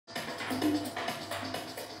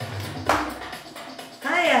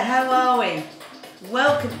Hiya, how are we?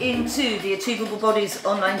 Welcome into the Achievable Bodies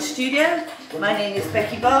online studio. My name is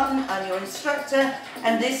Becky Barton, I'm your instructor,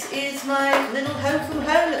 and this is my little home from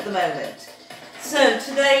home at the moment. So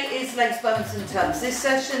today is legs, bums and tums. This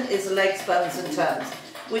session is legs, bums and tums,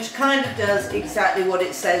 which kind of does exactly what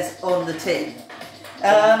it says on the tin.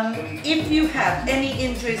 If you have any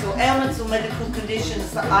injuries or ailments or medical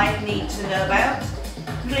conditions that I need to know about,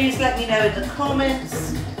 please let me know in the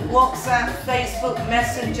comments, WhatsApp, Facebook,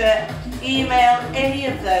 Messenger, email, any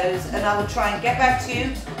of those, and I will try and get back to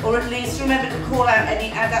you, or at least remember to call out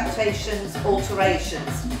any adaptations,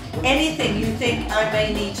 alterations, anything you think I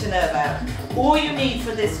may need to know about. All you need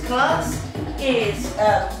for this class is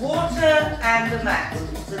water and a mat.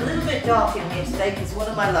 It's a little bit dark in here today because one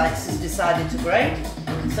of my lights has decided to break,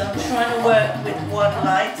 so I'm trying to work with one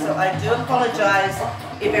light, so I do apologise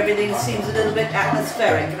if everything seems a little bit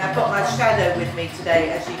atmospheric, and I've got my shadow with me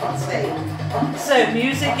today, as you can see. So,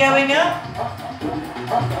 music going up,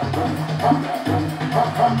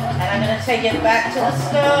 and I'm going to take it back to the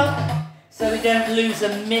start so we don't lose a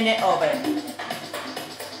minute of it.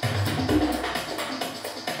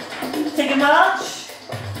 Take a march.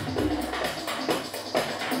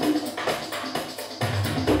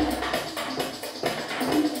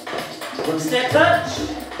 Step touch.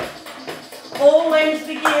 Always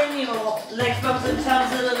begin your legs, bums and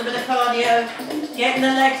tums, a little bit of cardio. Getting the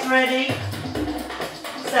legs ready.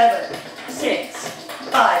 7, 6,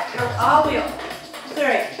 5. How are we on?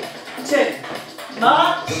 3, 2.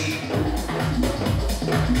 March.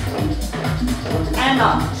 And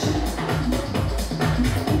march.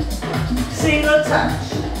 Single touch.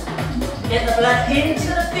 Get the blood into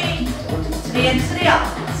the feet, to the ends of the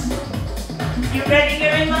arms. You ready?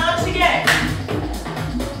 Going march again.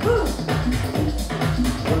 Woo.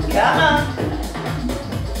 Come on.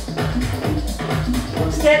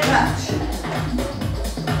 Step touch.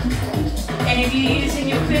 Any of you using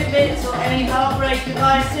your Fitbits or any heart rate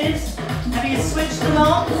devices, have you switched them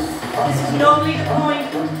on? This is normally the point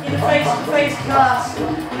in a face-to-face class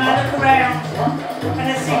when I look around and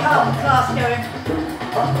I see half the class going.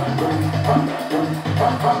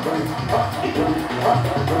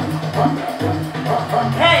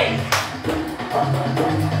 Hey!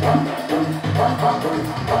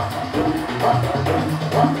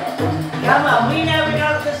 Come on, we know we're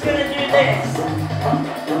not just going to do this.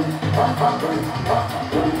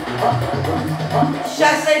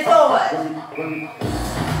 Chassé forward.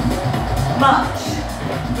 March.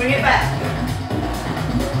 Bring it back.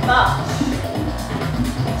 March.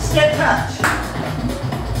 Step touch.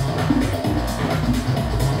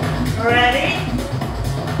 Ready?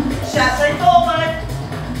 Chassé forward.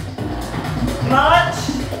 March.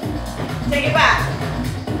 Take it back.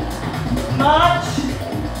 March.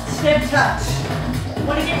 Step touch.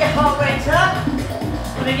 Want to get your heart rate up.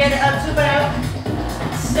 Want to get it up to about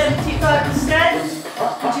 75%,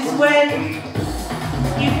 which is when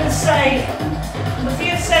you can say a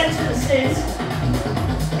few sentences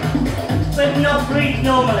but not breathe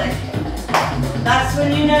normally. That's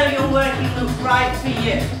when you know you're working right for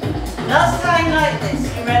you. Last time like this,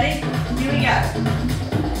 you ready? Here we go.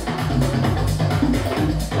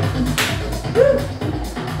 Woo.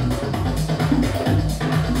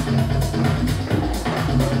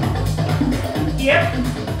 Yep.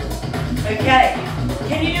 Okay.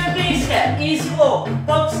 Can you do a B step, easy walk,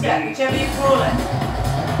 box step, whichever you call it?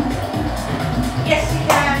 Yes, you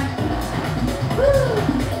can. Woo.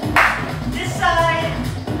 This side.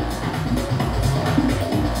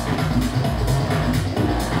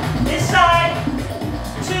 This side.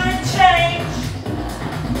 2 and change.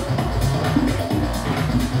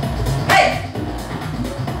 Hey.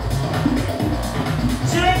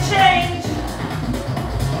 2 and change.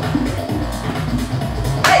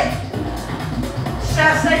 Hey.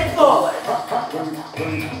 Chassé forward.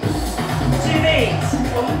 2 B's.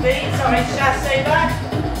 1 B, sorry, chassé back.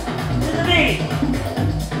 To the B.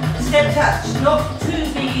 Step touch, not 2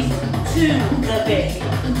 B's, to the B.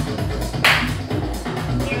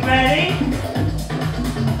 You ready?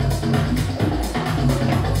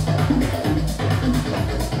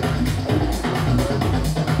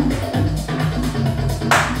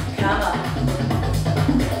 Come on.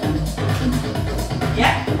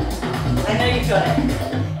 Yeah, I know you've got it.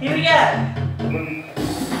 Here we go.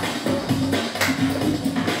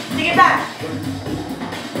 Take it back.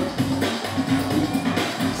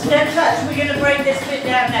 Step touch, we're going to break this bit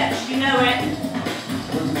down next. You know it.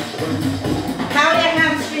 How many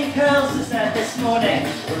hamstring curls is there this morning?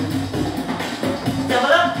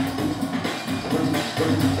 Double up.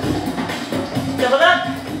 Double up.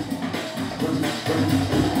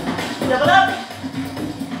 double up.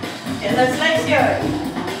 Get those legs going.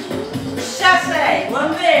 Chassé,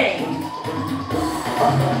 1B.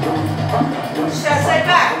 Chassé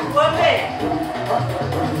back, 1B.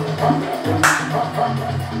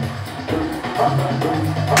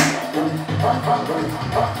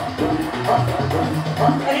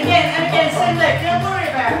 And again, same leg. Don't worry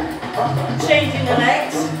about changing the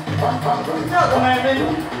legs. Not at the moment.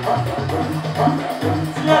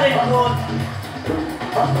 It's not important.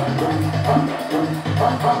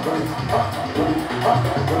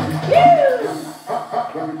 Woo!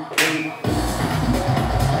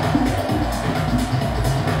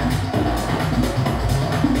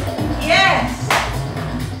 Yes!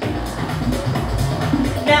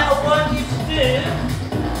 Now I want you to do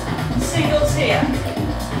singles here.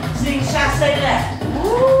 Sing chassé left.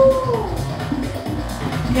 Woo!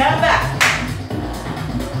 Come back.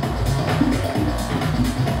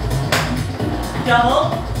 Double.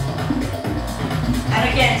 And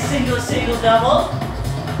again, single, single, double.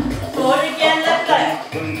 Forward again, left leg.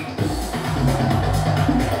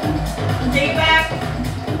 Take it back.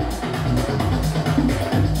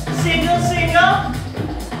 Single, single.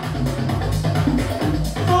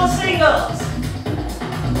 4 singles.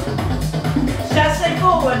 Chassé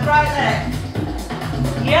forward, right leg.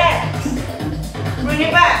 Yes. Bring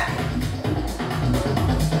it back.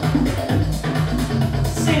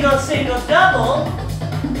 Single, single, double.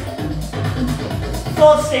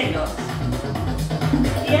 4 singles.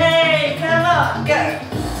 Yay, come on, go.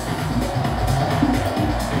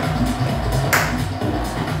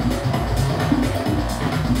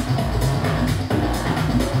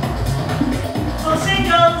 Four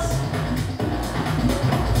singles.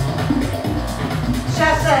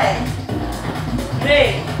 Chassé.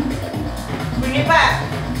 Big. Bring it back.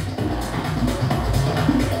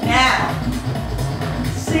 Now.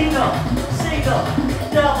 Single, single,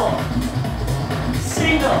 double.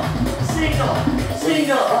 Single, single,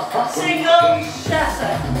 single, single,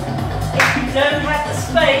 chassé. If you don't have the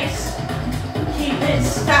space, keep it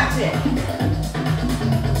static.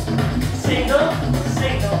 Single,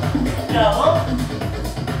 single, double.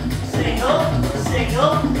 Single,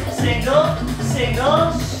 single, single, single,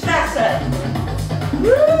 chassé.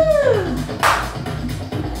 Woo!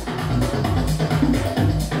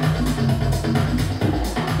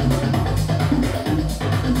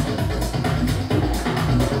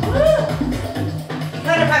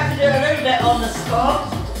 Have to do a little bit on the spot.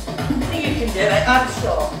 I think you can do it, I'm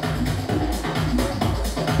sure.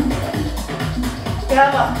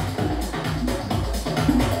 Come on.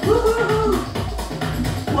 Woo-hoo-hoo.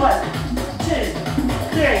 1, 2,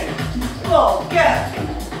 3, 4, go.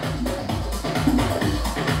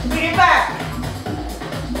 Bring it back.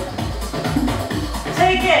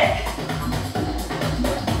 Take it.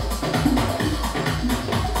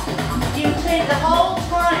 You take the whole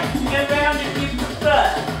time to go round if you prefer.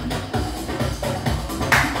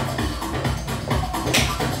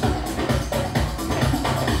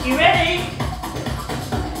 You ready?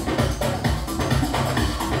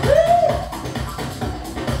 Woo!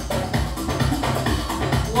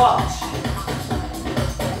 Watch.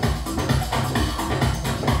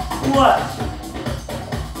 Watch.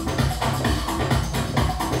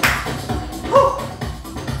 Woo!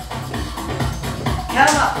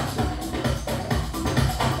 Come up.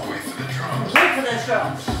 Wait for the drums. Wait for the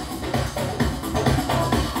drums.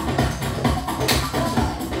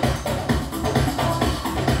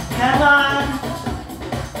 Come on.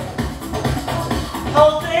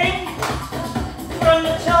 Holding from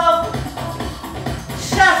the top.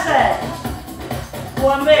 Chassé.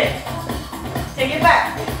 1B. Take it back.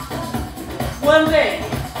 1B.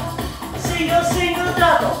 Single, single,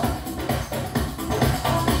 double.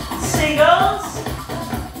 Singles.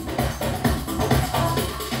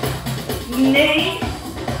 Knee.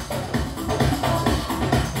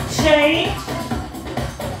 Change.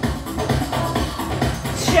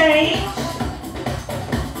 Change.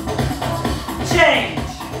 Change.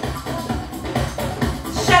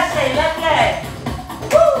 Chassé, left leg.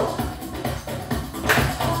 Woo!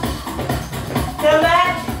 Go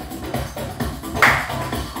back.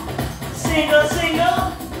 Single, single.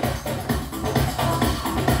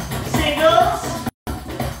 Singles.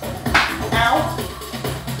 Out.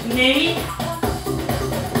 Knee.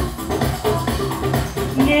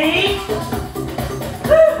 Knee.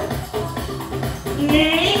 Woo!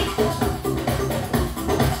 Knee.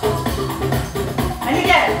 And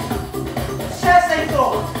again. Chassé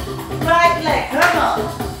forward. Right leg, come on.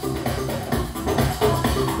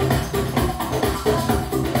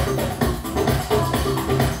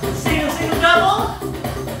 Single, single, double.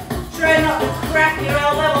 Try not to crack your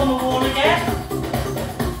elbow on the wall again.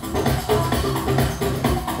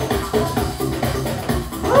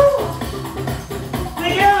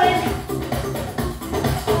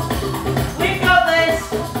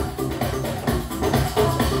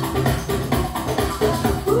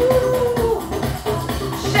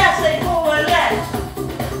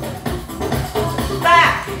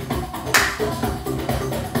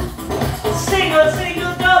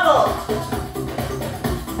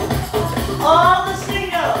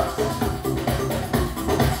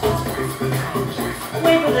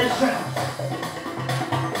 of those drums.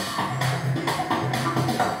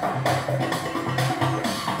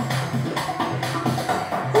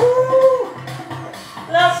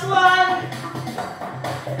 Last one.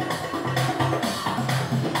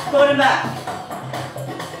 Going back.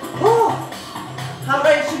 Heart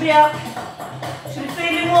rate should be up. Should be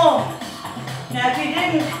feeling warm. Now if you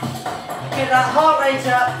didn't get that heart rate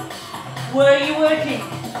up, were you working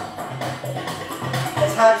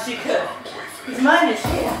as hard as you could? Because mine is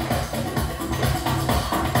here.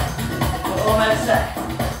 We're almost there.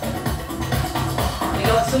 We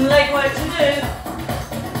got some leg work to do.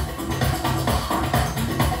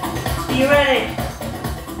 Are you ready?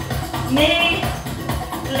 Knee,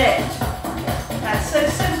 lift. That's so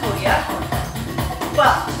simple, yeah?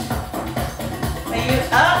 But, are you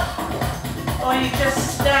up? Or are you just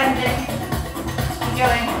standing and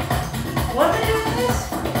going, what am I doing this?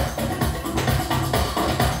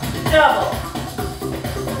 Double.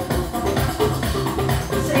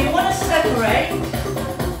 So you want to separate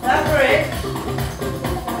that rib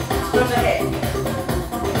from the hip.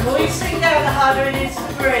 The more you sink down, the harder it is to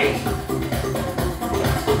breathe.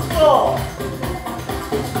 4.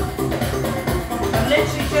 I'm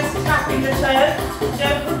literally just tapping the toe.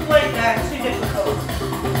 Don't put weight down, too difficult.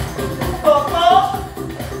 4, 4.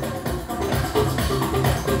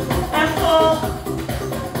 And 4.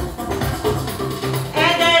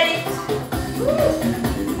 And 8.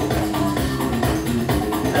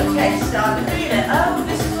 Okay, start to feel it. Oh,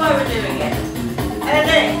 this is why we're doing it. And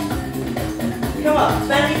 8. Come on,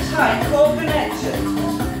 belly tight, core connection.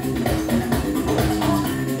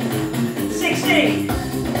 16.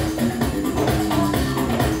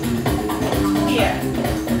 Here.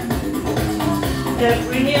 Don't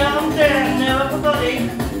bring your arm down, no upper body.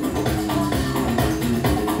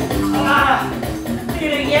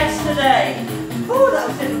 Feeling yesterday. Oh, that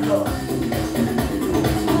was difficult.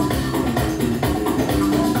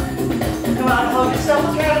 Come on, hold yourself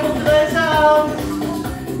accountable for those arms.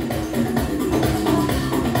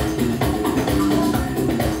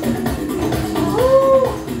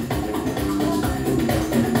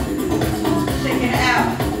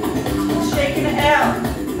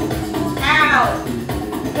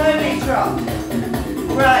 Drop.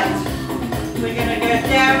 Right, we're going to go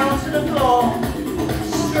down onto the floor,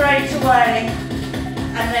 straight away,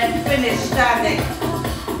 and then finish standing.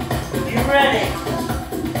 You ready?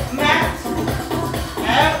 Mat,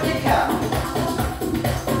 out you come.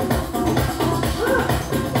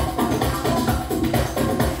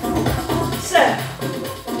 So,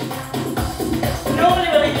 normally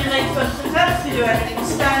when I do leg fundamentals, we do everything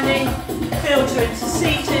standing, filter into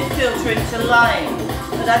seated, filter into lying.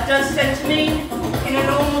 But that does tend to mean in a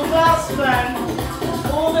normal class plan,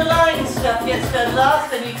 all the line stuff gets done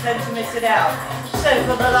last and you tend to miss it out. So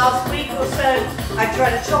for the last week or so, I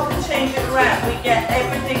try to chop and change it around. We get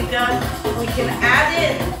everything done. We can add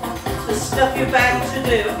in the stuff you're bound to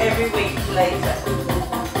do every week later.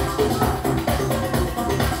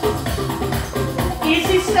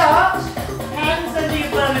 Easy start. Hands under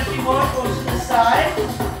your bum if you want, or to the side.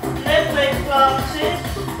 Left leg planted.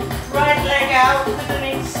 Right leg out with an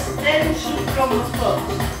extension from the foot.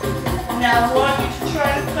 Now I want you to try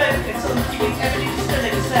and focus on keeping everything still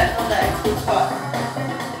except the leg. 1,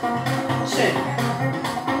 2,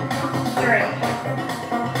 3,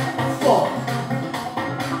 4.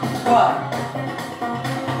 1,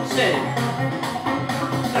 2,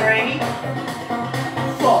 3,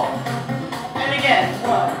 4. And again.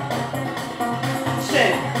 1,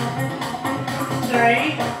 2,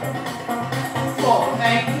 3, 4.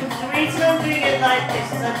 Now you can. The reason I'm doing it like this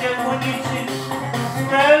is I don't want you to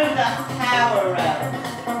throw that power around.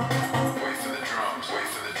 Wait for the drums, wait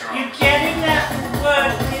for the drums. You're getting that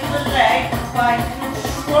work in the leg by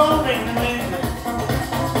controlling the movement.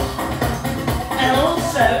 And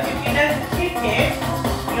also, if you don't kick it,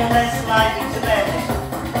 you're less likely to bend it.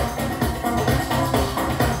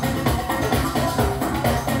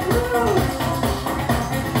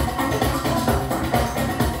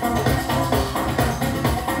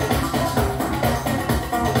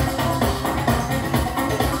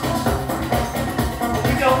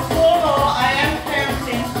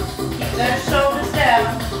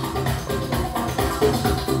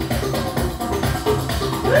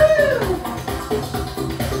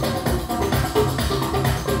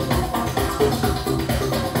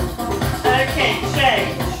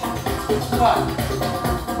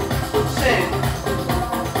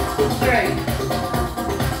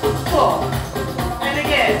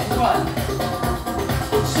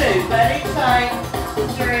 Belly tight,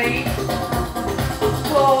 3,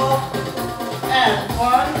 4, and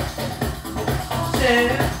 1, 2,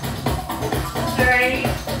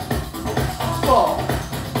 3,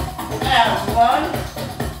 1,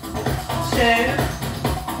 2,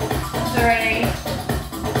 3,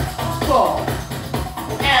 4.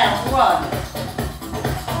 And 1,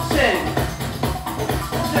 2,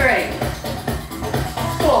 3,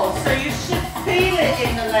 4. So you should feel it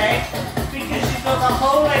in the leg because you've got the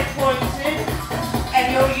whole leg pointed and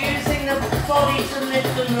you're using the body to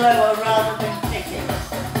lift them lower rather than kicking.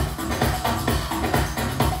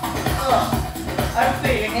 Oh, I'm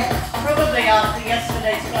feeling it. Probably after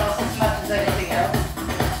yesterday's class as much as anything else.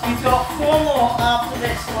 You've got 4 more after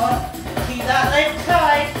this one. Keep that leg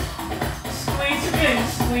tight. Squeeze the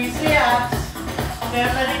glutes, squeeze the abs.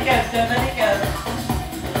 Don't let it go, don't let it go.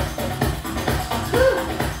 Whew.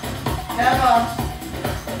 Come on.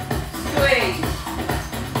 Squeeze.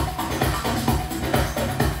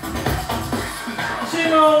 2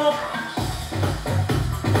 more.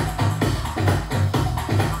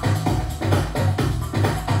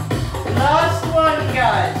 Last one,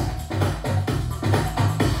 guys.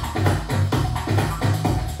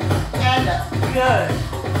 And up. Good.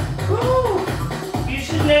 Woo. You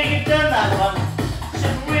should know you've done that one.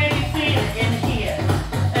 Should really feel it in here.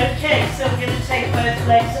 Okay, so we're going to take both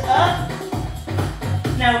legs up.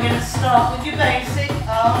 Now we're going to start with your basic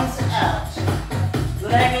arms out.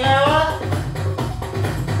 Leg lower.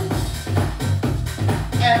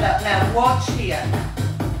 And up. Now watch here.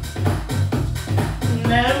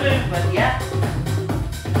 No movement, yeah?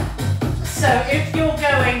 So if you're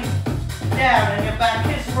going down and your back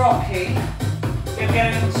is rocking, you're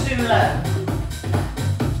going too low.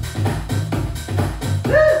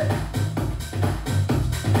 Woo!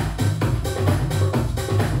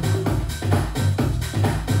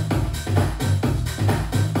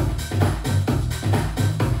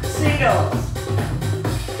 Seagulls.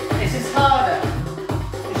 This is harder.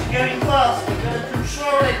 Because you're going fast, you've got to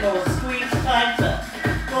control it more, squeeze tighter.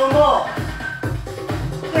 4 more.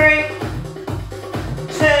 3,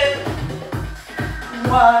 2,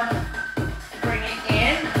 1. Bring it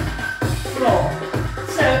in. Floor.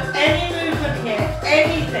 So any movement here,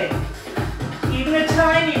 anything, even a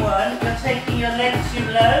tiny one, you're taking your leg too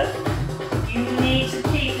low. You need to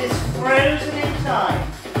keep this frozen in time.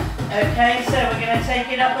 Okay, so we're going to take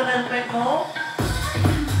it up a little bit more.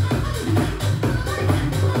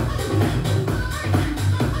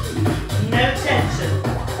 No tension.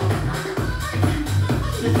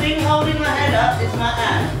 The thing holding my head up is my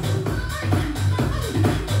abs.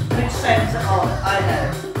 Which sounds odd, I know.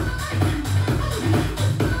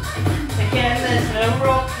 Again, there's no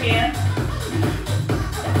rock here.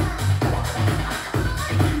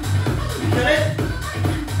 Got it?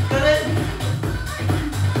 Got it?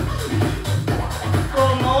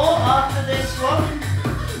 4 more after this one.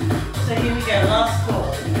 So here we go, last 4.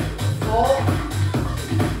 4.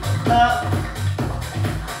 Up.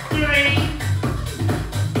 3.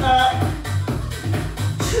 Up.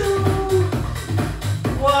 2.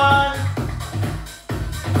 1.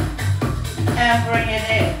 And bring it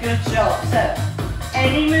in. Good job. So,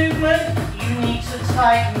 any movement, you need to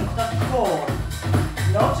tighten the core.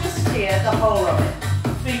 Not just here, the whole of it.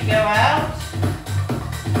 Feet go out.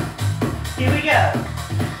 Here we go.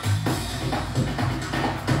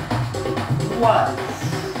 1.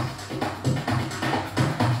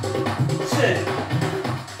 2.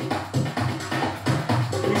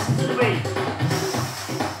 Listen to the breath.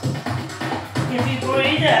 If you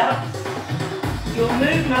breathe out, your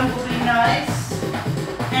movement will be nice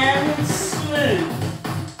and smooth.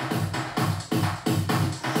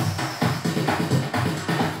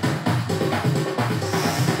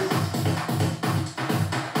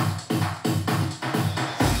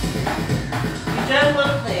 You don't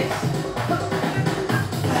want this.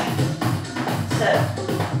 So,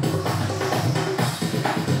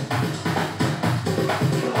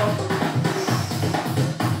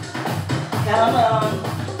 come on.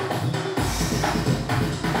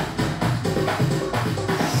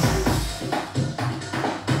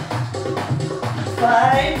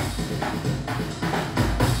 Five,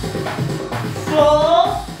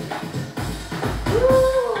 4,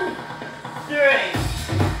 3,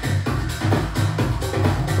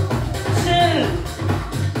 2,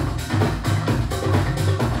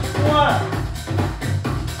 1,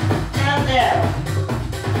 and down.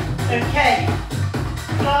 Okay,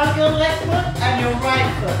 plant your left foot and your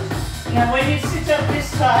right foot. Now when you sit up this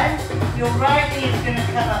time, your right knee is going to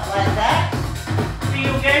come up like that. So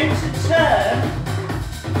you're going to turn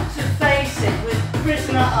to face it with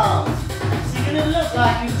prisoner arms. So you're going to look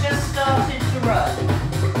like you've just started to run.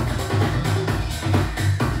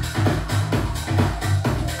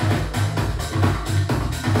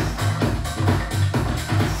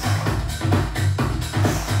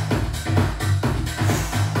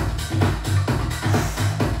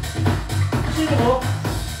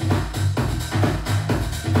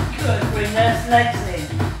 legs in.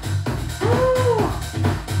 Woo.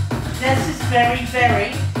 This is very,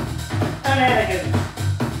 very unelegant.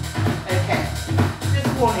 Okay, just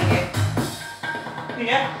warning you.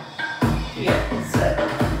 Here, here, so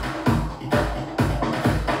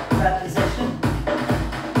that position.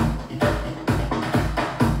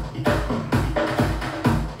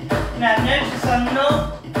 Now notice I'm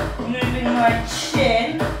not moving my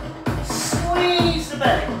chin. Squeeze the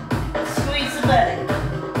belly. Squeeze the belly.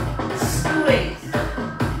 Squeeze.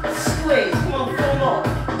 Squeeze. Come on, 4 more.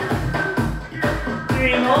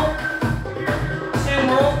 3 more. 2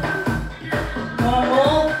 more. 1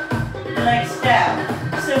 more. Legs down.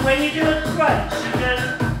 So when you do a crunch, you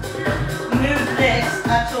don't move this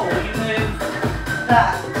at all. You move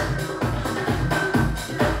that.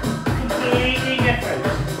 Completely different.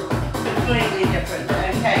 Completely different.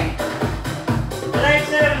 Okay.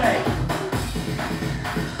 Legs only.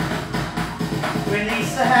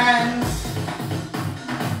 Release the hands.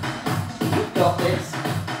 You've got this.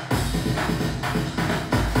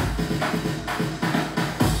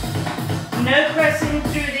 No pressing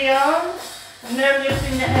through the arms. No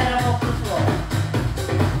lifting the head up off the floor.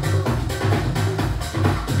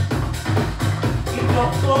 You've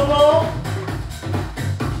got 4 more.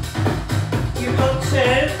 You've got 2.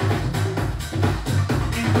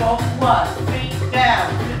 You've got 1. Feet down.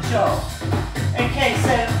 Good job. Okay,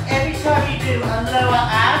 so every time you do a lower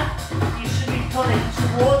ab, you should be pulling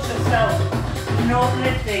towards yourself, not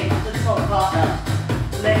lifting the top part up.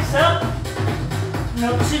 Legs up.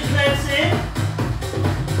 Not too close in.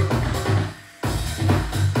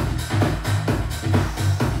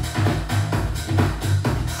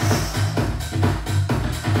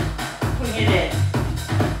 Bring it in.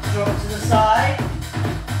 Drop to the side.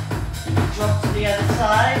 Drop to the other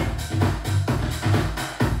side.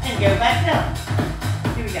 And go back down.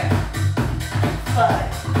 Here we go. 5,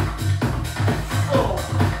 4,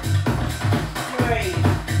 3,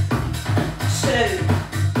 2,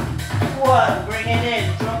 1. Bring it in.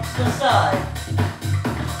 Drop to the side.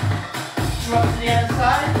 Drop to the other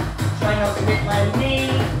side. Try not to hit my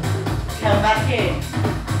knee. Come back in.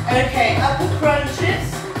 Okay, upper crunches.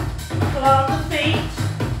 Plant the feet.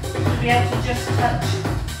 Should be able to just touch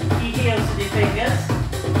your heels with your fingers.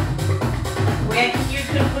 You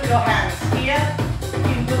can put your hands here. You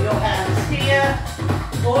can put your hands here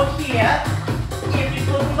or here. If you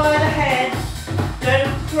put them by the head,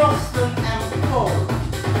 don't cross them and pull.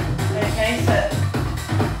 Okay, so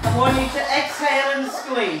I want you to exhale and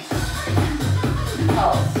squeeze.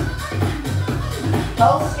 Pulse.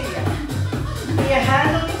 Pulse here. Put your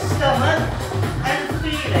hand on your stomach and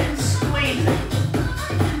feel it, squeezing.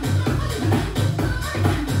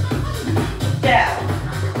 Down.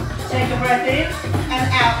 Take a breath in and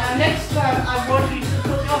out. Now next time I want you to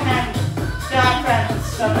put your hand diaphragm to the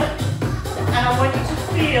stomach and I want you to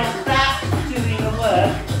feel that doing the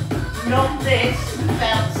work, not this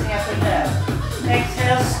bouncing up and down.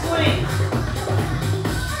 Exhale, squeeze.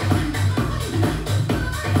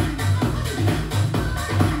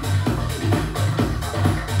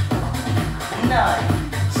 Nine,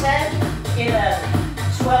 10, 11,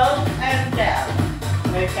 12 and down.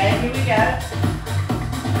 Okay, here we go.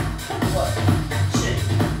 1, 2,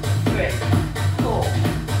 3, 4,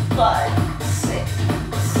 5, 6,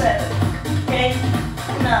 7, 8,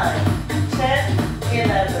 9, 10,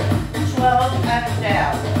 11, 12 and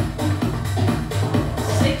down.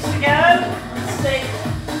 6 to go. 6,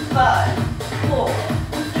 5, 4,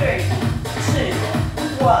 3, 2,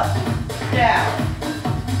 1. Down.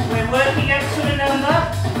 We're working up to a number.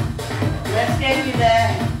 Let's get you there.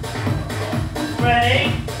 Ready?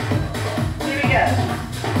 Here we go.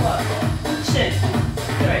 1, 2,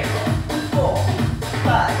 3, 4,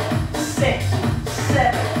 5, 6,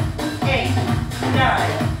 7, 8, 9,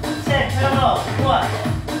 10. Come on. 1,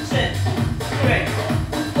 2, 3,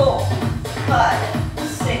 4, 5,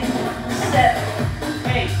 6, 7,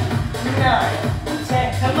 8, 9,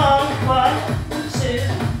 10. Come on. 1, 2,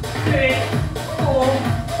 3, 4,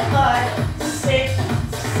 5, 6,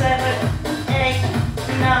 7, 8,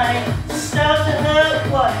 9. Start to hurt.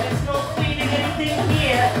 1. It's not feeling anything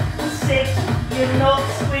here. 6. You're not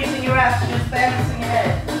squeezing your abs, just bouncing your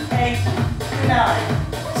head. 8, 9,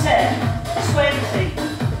 10, 20,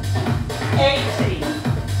 80,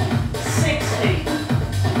 60,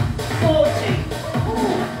 40,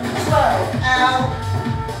 12, out,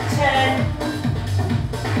 10,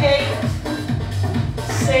 8,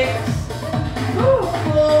 6,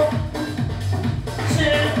 4,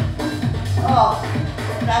 2, off.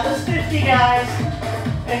 That was 50, guys.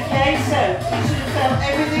 Okay, so you should have felt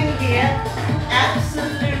everything here,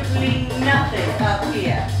 absolutely nothing up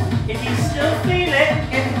here. If you still feel it,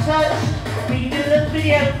 get in touch, we can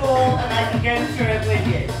video call and I can go through it with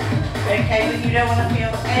you. Okay, but you don't want to feel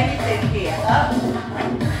anything here. Up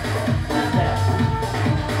and down.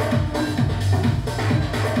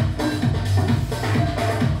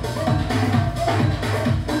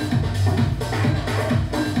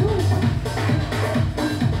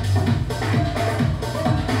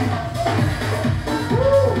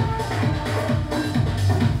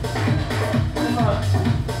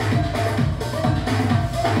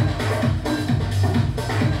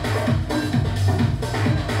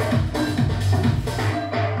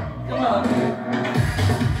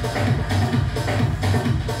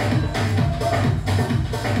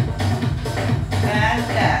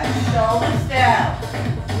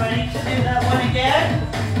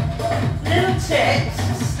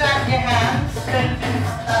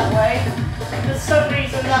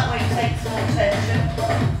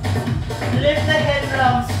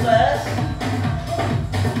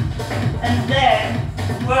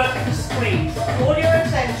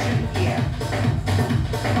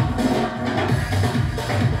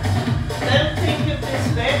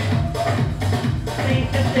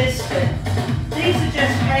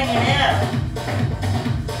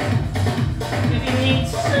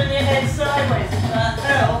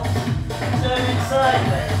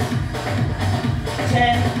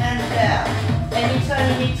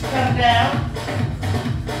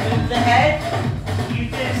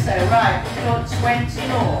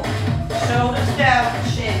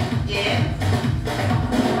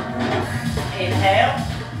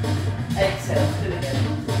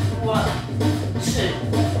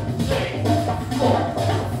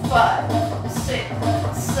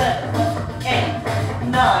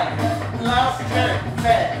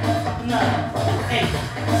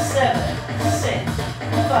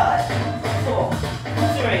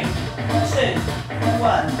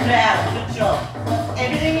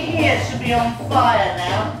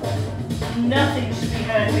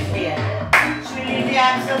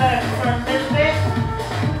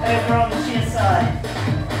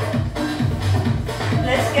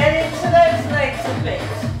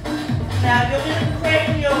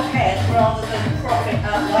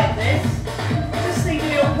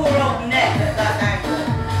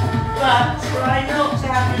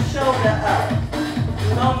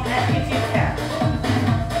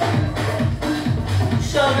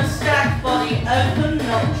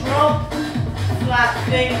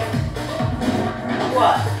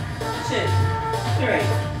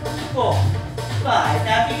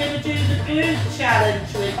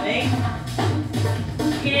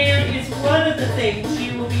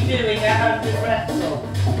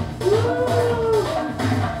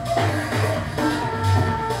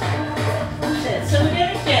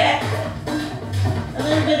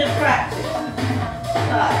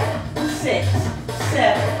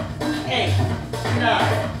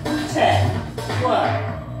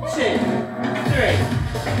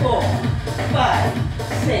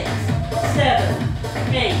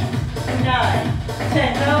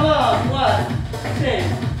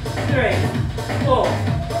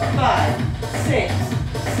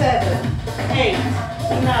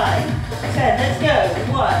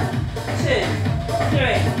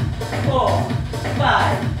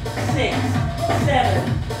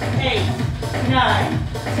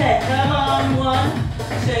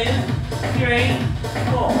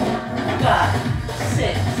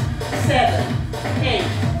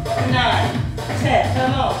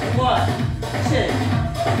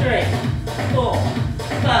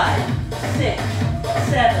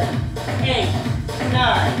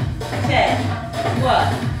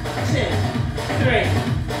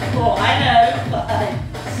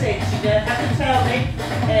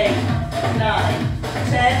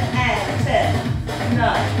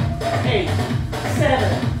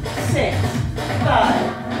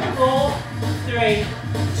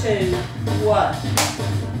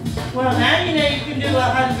 Well, now you know you can do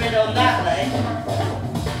 100 on that leg.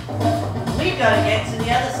 We've got to get to the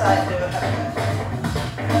other side to do 100.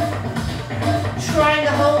 Trying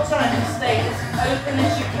the whole time to stay as open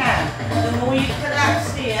as you can. The more you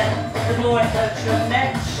collapse here, the more it hurts your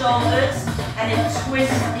neck, shoulders, and it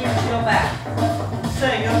twists into your back. So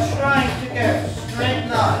you're trying to go straight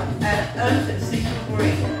line and open so you can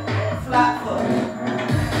breathe. Flat foot.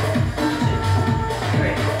 2,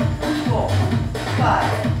 3, 4,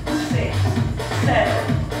 5, 6, 7,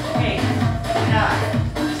 8,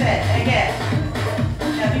 9, 10. Again.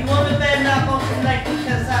 Now if you want to bend that bottom leg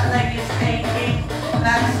because that leg is aching,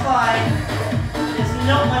 that's fine. There's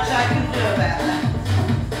not much I can do about that.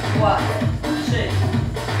 1, 2,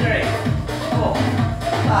 3, 4,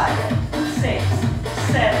 5, 6,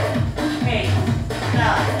 7, 8,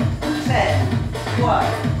 9, 10. 1,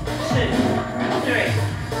 2, 3,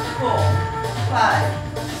 4, 5,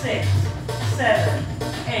 6, 7,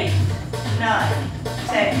 8, 9,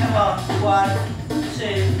 10. Come on. 1,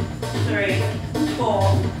 2, 3, 4,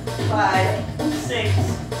 5, 6,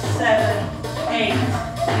 7, 8,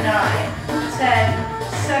 9, 10.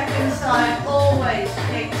 Second side always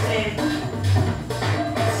kicks in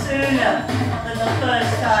sooner than the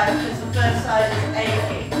first time because the first side is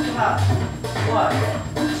aching. Come on. 1,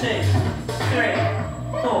 2, 3,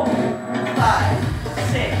 4, 5,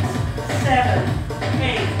 6, 7,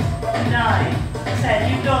 8, 9, 10.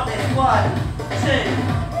 You've got this. 1, 2,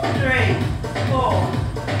 3, 4,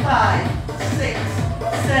 5, 6,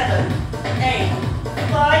 7, 8.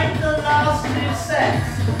 Find the last 2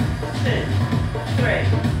 sets. 2, 3,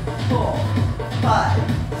 4, 5,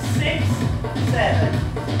 6, 7,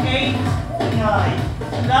 8,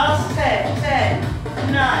 9. Last 10, 10,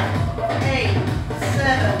 9, 8,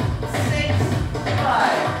 7, 6,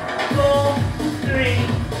 5, 4, 3,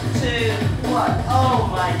 2, 1. Oh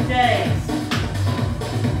my days.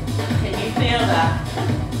 Can you feel that?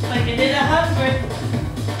 But you did 100.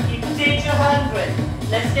 You did your 100.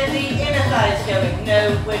 Let's get the inner thighs going. No,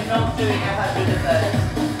 we're not doing 100 of those.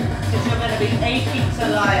 Because you're going to be aching to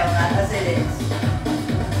lie on that as it is.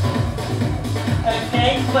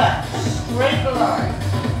 Okay, but straight line.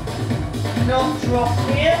 Not drop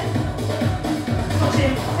here. Foot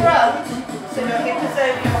in front, so your hip is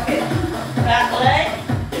over your hip. That leg,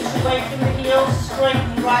 push away from the heel,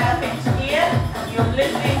 straighten right up into here. You're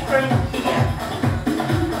lifting from here.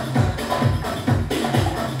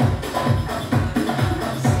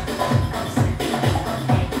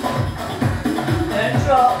 Don't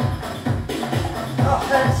drop. Oh, it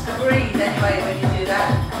hurts to breathe anyway when you do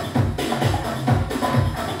that.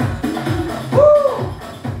 Woo!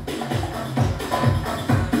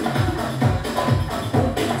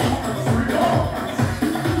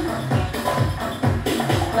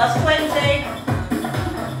 Last 20.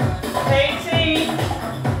 18.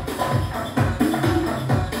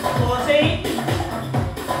 14.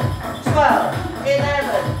 12.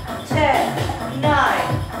 11. 10. 9.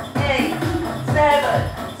 8. 7.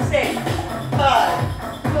 6. 5,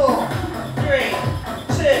 4, 3,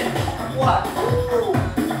 2, 1. Ooh.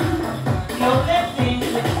 You're lifting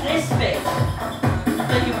with this bit,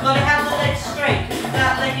 but you've got to have the leg straight because if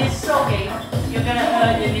that leg is soggy, you're going to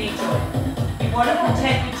hurt your knee joint. You want to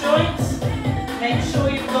protect your joints, make sure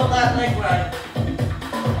you've got that leg right.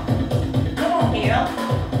 Come on, heel.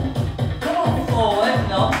 Come on, forward,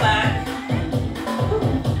 not back.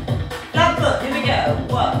 Flat foot, here we go.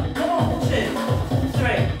 1, 2,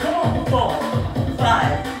 3, 4,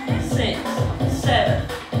 5, 6, 7,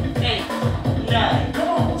 8, 9,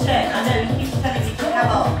 10. I know he keeps telling me to come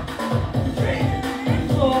on. 3,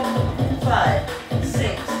 4, 5,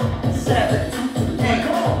 6, 7, 8,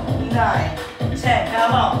 9, 10.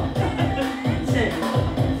 Come on. 2,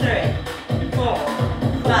 3, 4,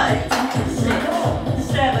 5, 6,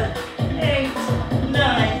 7, 8,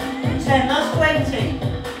 9, 10. That's 20.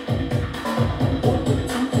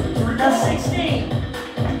 That's 16.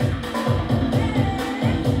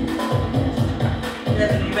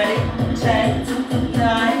 11, you ready? 10,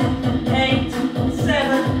 9, 8,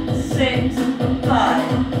 7, 6, 5,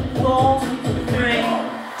 4, 3,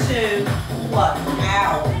 2, 1.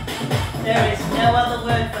 Ow. There is no other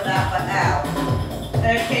word for that but ow.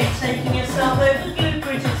 Okay, taking yourself over glute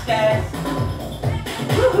bridges, guys.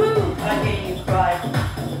 Woohoo! I hear you cry.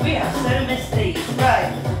 We have so missed these.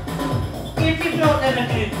 Right. If you've not done a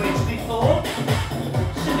glute bridge before,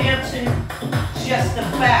 should be able to just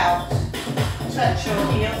about touch your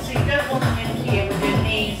heels, so you don't want them in here with your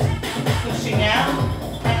knees pushing out,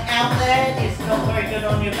 and out there is not very good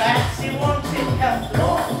on your back, so you want it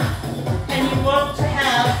comfortable, and you want to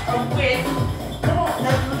have a width,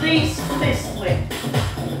 at least fist width.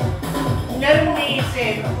 No knees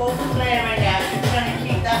in or flaring out, you're trying to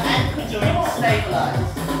keep that ankle joint stabilised.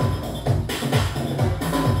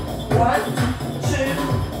 1, 2,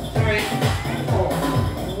 3, 4.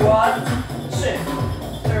 1, 2,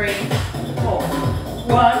 3, 4.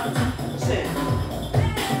 1, 2.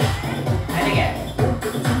 And again.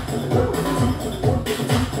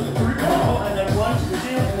 Oh, and then 1 to the 2,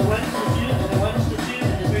 and then 1 to the 2, and then 1 to the 2,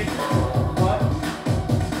 and then 3 to the 4. 1.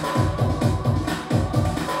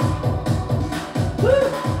 Woo!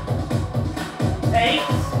 8.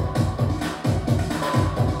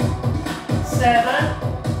 7.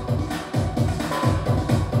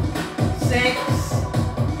 6.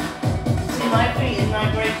 See my feet is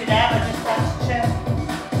migrated out, I just have to check.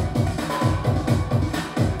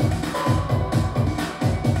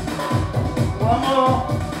 One more.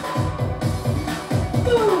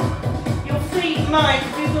 Woo. Your feet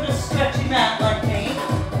stretching out like me,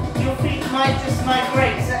 your feet might just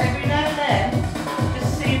migrate. So every now and then,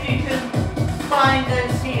 just see if you can find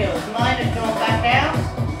those heels. Mine had gone back out,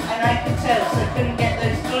 and I could tell, so I couldn't get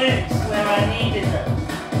those glutes where I needed them.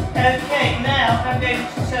 Okay, now I'm going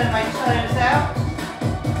to turn my toes out.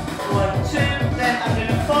 1, 2, then I'm going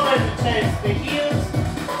to follow the toes to the heels.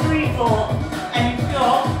 3, 4, and you've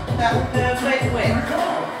got that perfect width.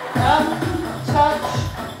 Up, touch,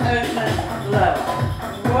 open, lower.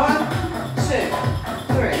 1, 2,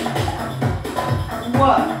 3.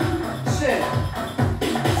 1, 2.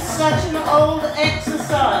 Such an old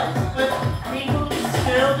exercise, but people are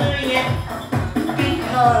still doing it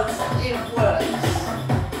because it works.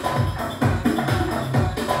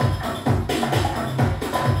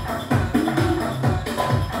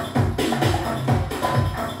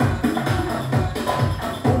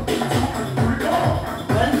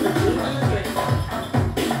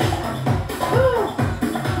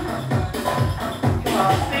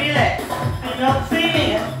 Not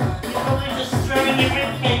feeling it, you're probably just throwing your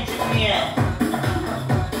ribcage in the air.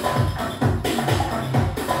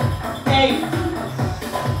 8,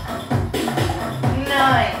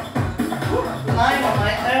 9, lying on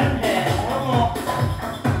my own hair, 1 more,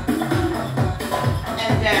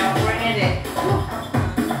 and down, bring it in.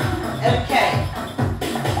 Okay,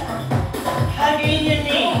 hugging your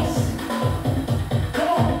knees,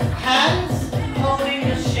 hands holding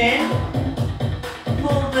the shin,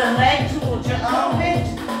 pull the leg towards your armpit,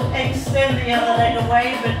 extend the other leg away,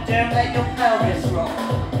 but don't let your pelvis roll.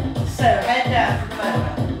 So head down for the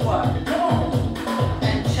moment. 1,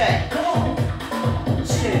 and change. 2,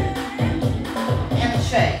 and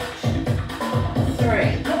change. 3,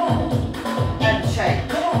 and change.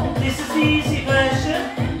 This is the easy version,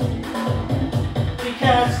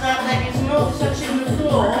 because that leg is not touching the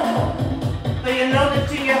floor, but you're not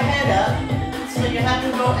lifting your head up, so you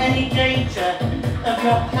haven't got any danger of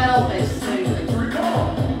your pelvis moving.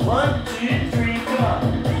 1, 2, 3, come on.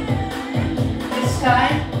 This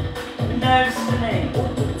time, nose to knee.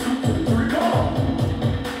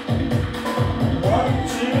 1,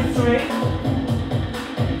 2, 3.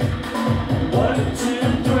 1, 2,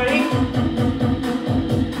 3.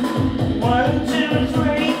 1, 2,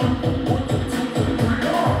 3.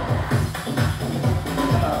 Come on.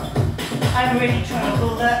 I'm really trying to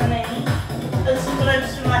pull that knee as close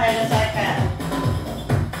to my head as I can.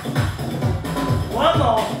 1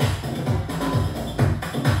 more.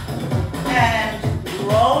 And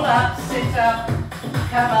roll up, sit up,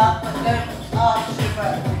 come up, but don't arch your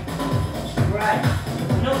back. Right.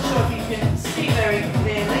 I'm not sure if you can see very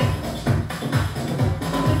clearly.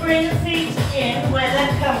 So bring the feet in where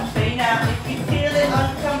they're comfy. Now, if you feel it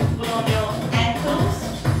uncomfortable on your ankles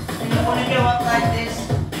and you want to go up like this,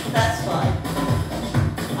 that's fine.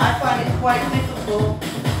 I find it quite difficult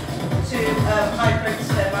to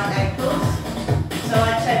hyperextend my ankles, so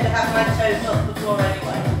I tend to have my toes off the floor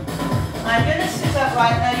anyway. I'm going to sit up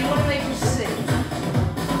right now. You want to make them sit.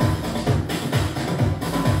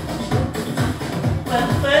 But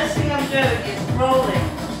the first thing I'm doing is rolling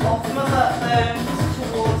off my butt bones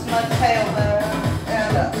towards my tailbone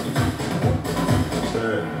and up.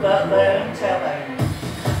 Butt bone, tailbone.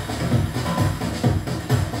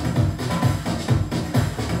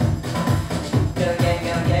 Go again,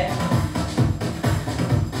 go again.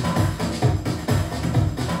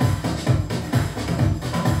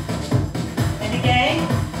 And again.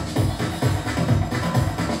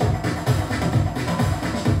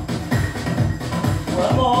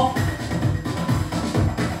 One more.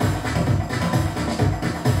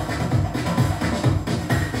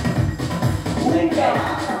 Okay.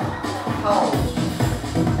 Hold.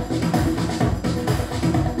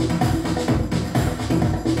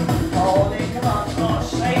 Hold it, come on,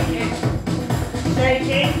 shake it. Shake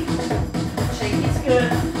it. Shake it's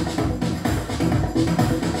good.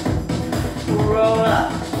 Roll up.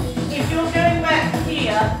 If you're going back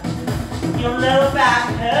here, your lower back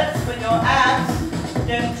hurts, but your abs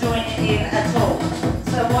don't join it in at all.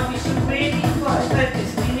 So what you should really focus,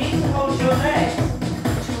 you need to hold your legs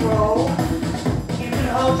to roll. You can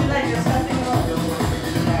hold your legs, there's nothing wrong.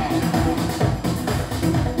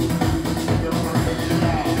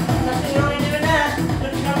 Nothing wrong in doing that.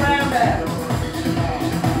 Looking around there.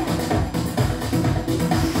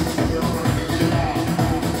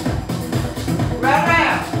 Round,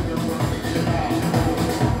 round.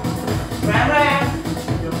 Round, round.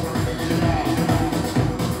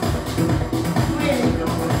 Really.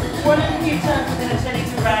 One of the few times I'm going to tell you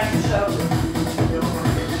to round your shoulders.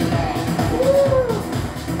 Woo.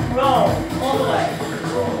 Roll all the way.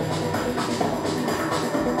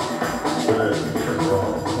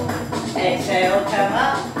 Exhale, come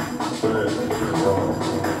up.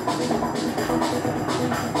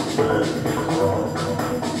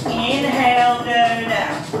 Inhale, go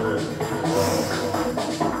down.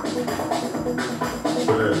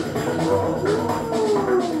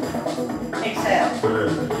 Exhale.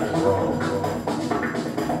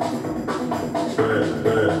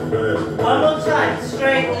 One more time,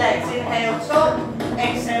 straight legs. Inhale, top.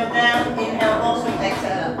 Exhale, down. Inhale, bottom.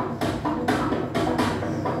 Exhale.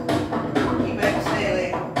 Keep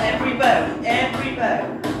exhaling. Every bone, every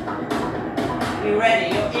bone. You ready?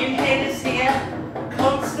 Your inhale is here.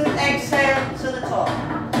 Constant exhale to the top.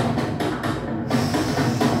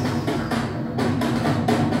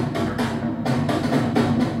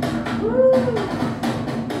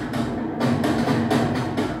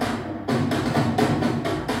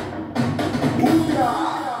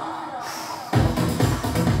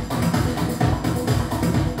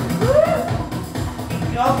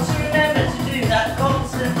 You've got to remember to do that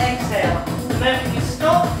constant exhale. The moment you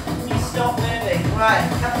stop moving. Right, a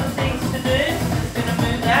couple of things to do. Just going to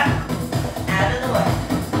move that out of the way.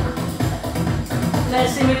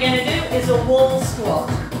 First thing we're going to do is a wall squat.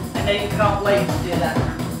 I know you can't wait to do that.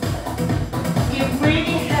 It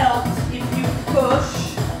really helps if you push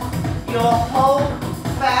your whole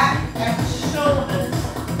back and shoulders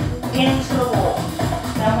into the wall.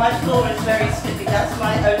 Now my floor is very slippery, that's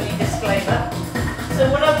my only disclaimer.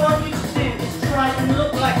 So what I want you to do is try and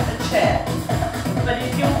look like a chair. But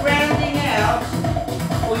if you're rounding out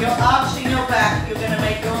or you're arching your back, you're going to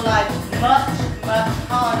make your life much, much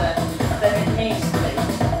harder than it needs to be.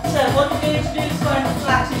 So what you're going to do is find a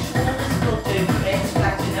flattish wall. This will do for me, it's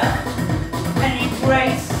flat enough. And you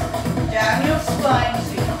brace down your spine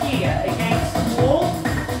to here against the wall.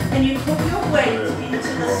 And you put your weight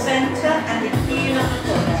into the centre and the heel of the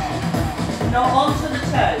foot. Not onto the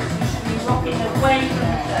toes. You should be rocking away from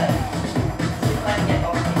the toes. See if I can get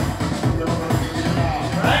on here.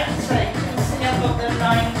 Right, so you can see I've got the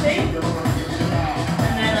 90.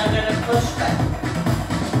 And then I'm going to push back.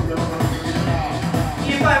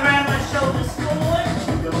 If I round my shoulders forward,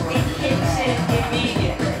 it kicks in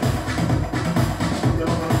immediately.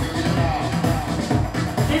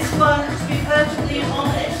 This one, to be perfectly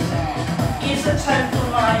honest, is a total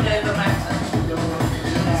mind over matter.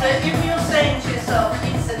 So if you're saying to yourself,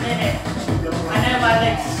 it's a minute, I know my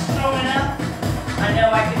legs are strong enough, I know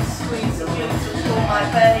I can squeeze the glutes and pull my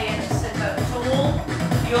belly and sit up tall,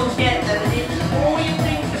 you'll get there. And if all you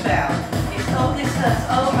think about is, oh this hurts,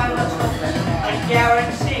 oh how much longer, I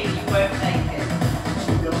guarantee you won't make it.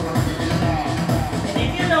 And if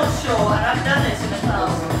you're not sure, and I've done this in the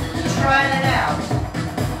past, try it out.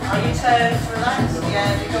 Are your toes relaxed? Yeah,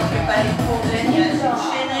 have you got your belly pulled in? Yeah, is your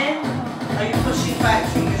chin in? Are you pushing back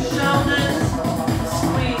through your shoulders?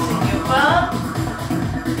 Squeezing your bum?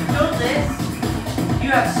 You've got this. You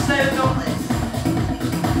have so got this.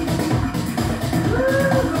 Woo,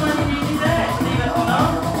 come on, you nearly there. Leave it on.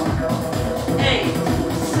 8,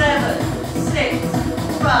 7, 6,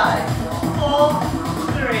 5, 4,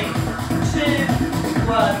 3, 2,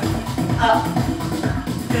 1, up.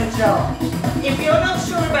 Good job. If you're not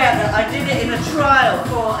sure about that, I did it in a trial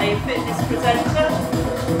for a fitness presenter,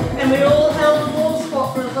 and we all held a wall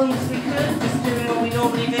squat for as long as we could, just doing what we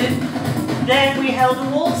normally do. Then we held a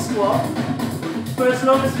wall squat for as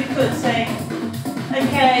long as we could, saying,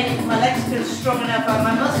 okay, my legs feel strong enough, and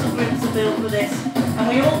my muscle groups are built for this, and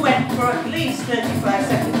we all went for at least 35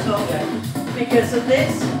 seconds longer. Because of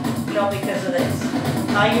this, not because of this.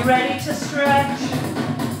 Are you ready to stretch?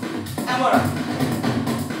 And we're up.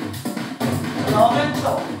 Long and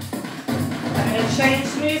tall. I'm going to change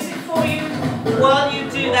the music for you while you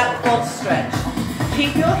do that quad stretch.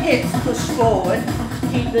 Keep your hips pushed forward,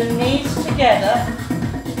 keep the knees together,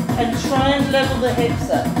 and try and level the hips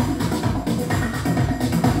up.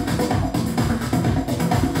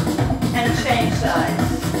 And change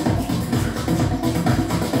sides.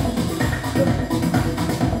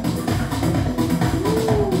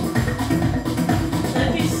 So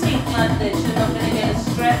if you sink like this, you're not going to get a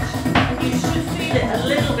stretch. You should feel it a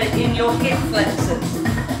little bit in your hip flexors.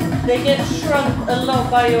 They get shrunk a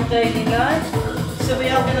lot by your daily life, so we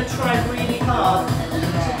are going to try really hard to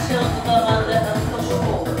tilt the bum under and push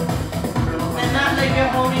forward. And that leg you're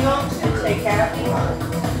holding on to, take out the arms.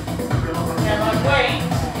 Now my weight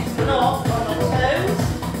is not on the toes,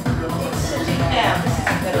 it's sitting down. This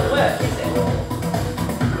isn't going to work, is it?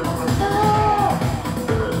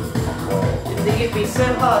 Didn't think it'd be so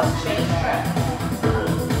hard to change track.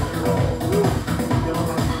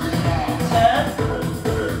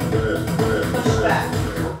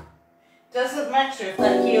 Doesn't matter if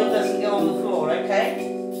that heel doesn't go on the floor, okay?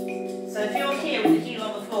 So if you're here with the heel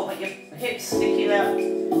on the floor but your hips sticking out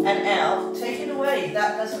and out, take it away,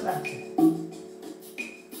 that doesn't matter.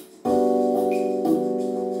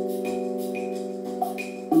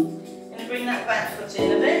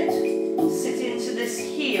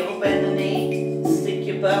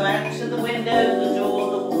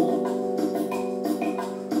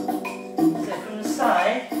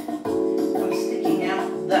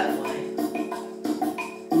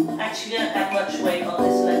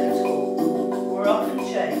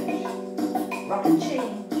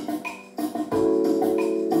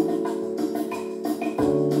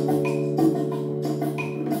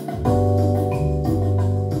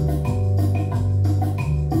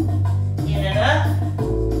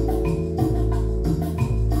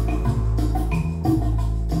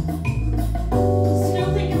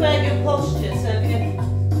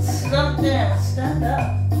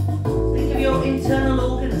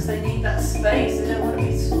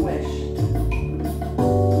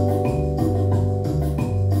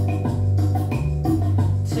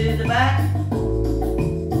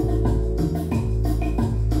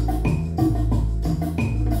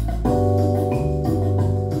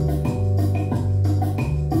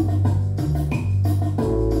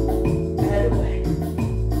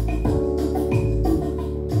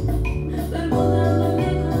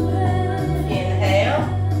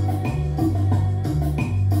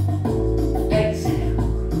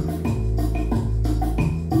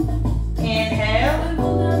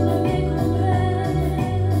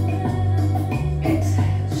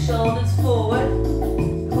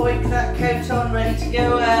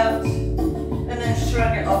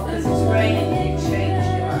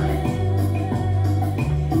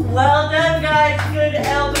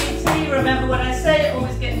 LBT. Remember when I say it,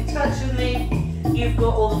 always get in touch with me. You've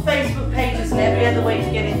got all the Facebook pages and every other way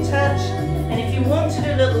to get in touch. And if you want to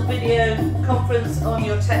do a little video conference on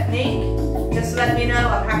your technique, just let me know.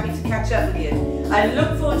 I'm happy to catch up with you. I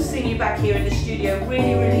look forward to seeing you back here in the studio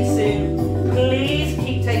really, really soon. Please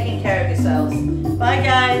keep taking care of yourselves. Bye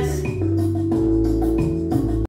guys.